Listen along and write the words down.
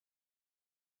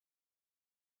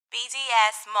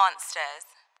BDS MONSTAZ.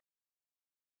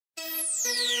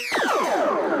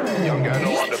 Young Ghetto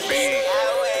on the beat.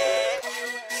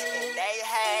 And they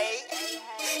hate,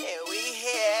 and we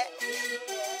here.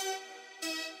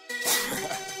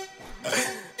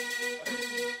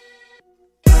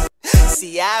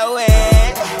 See, I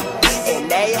win,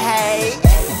 and they hate,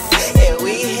 and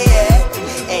we here,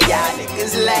 and y'all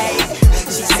niggas late.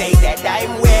 She say that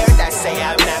I'm weird, I say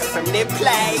I'm not from the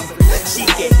place. She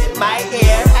get in my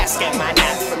ear, ask am I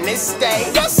not from this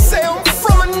state. I say I'm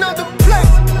from another place.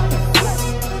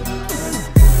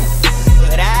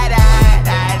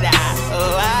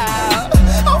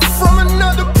 I'm from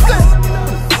another place.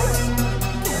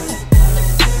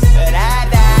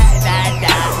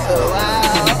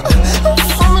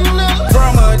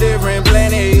 From a different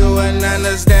planet, you wouldn't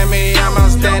understand me. I'm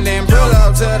outstanding. Pull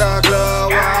up to the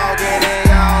club, walk in it,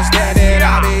 y'all standing.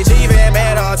 I be cheap and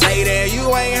meditated.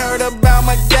 You ain't heard about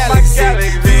my galaxy.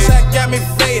 Bitch, I got me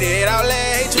faded. All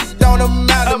that hate you don't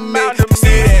amount to me.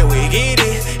 See that we get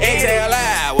it. Exhale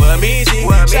loud with me.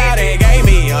 Shawty gave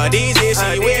me a DJ.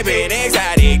 She whipping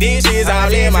exotic dishes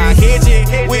all in my kitchen.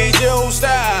 We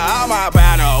JuiceTape, all my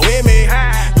partner with me.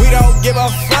 We don't give a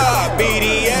fuck.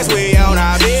 BDS, we on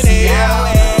our business.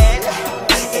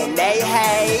 And they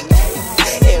hate,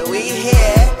 and we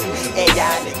here, and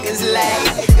y'all niggas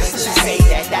late. She say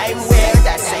that I'm weird,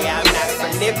 I say I'm not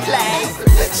from the place.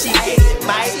 She get in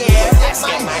my ear, ask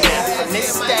am I not from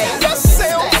this state. I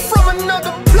say I'm from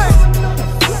another place.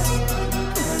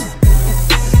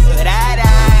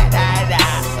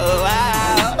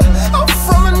 I'm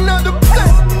from another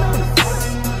place.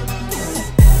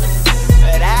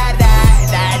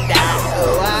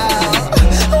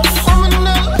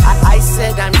 I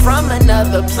said I'm from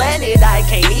another planet, I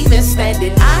can't even stand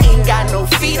it. I ain't got no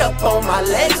feet up on my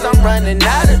legs, I'm running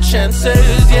out of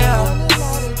chances, yeah.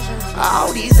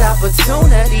 All these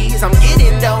opportunities, I'm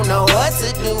getting, don't know what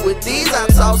to do with these. I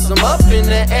toss them up in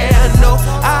the air, no,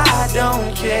 I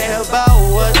don't care about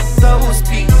what those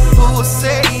people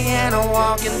say. And I'm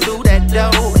walking through that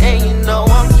door, and you know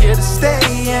I'm here to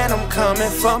stay. And I'm coming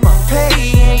for my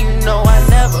pay, and you know I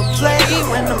never play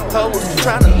when the poets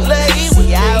tryna lay with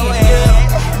me, yeah.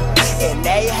 And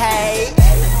they hate,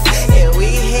 and we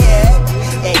here,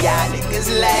 and y'all niggas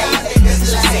late.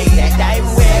 She say that I'm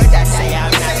weird, I say I'm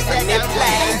not from the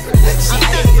place. She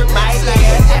get in my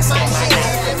ear, ask am I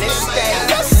not from this state.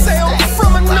 I say I'm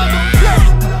from another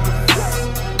place.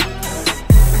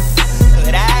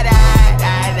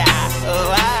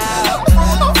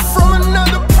 I'm from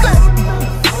another place.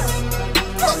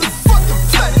 Motherfucking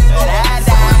place.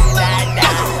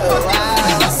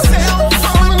 I say I'm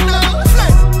from another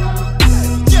place.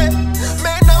 Yeah,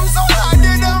 man, I'm so hot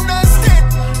that I'm not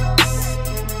standing.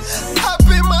 Hop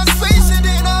in my space and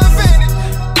then I vanish.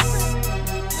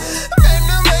 Man,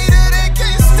 them hater, they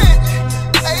can't stand it.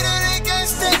 Hater, they can't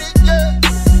stand it.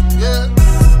 Yeah.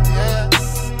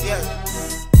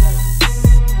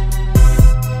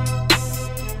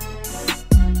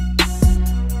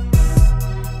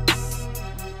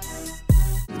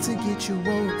 To get you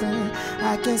open,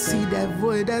 I can see that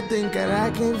void, I think that I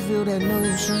can feel that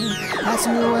notion. Ask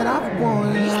me what I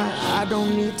want, I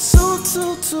don't need too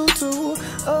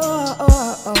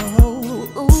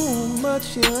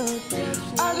much, yeah.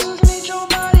 I just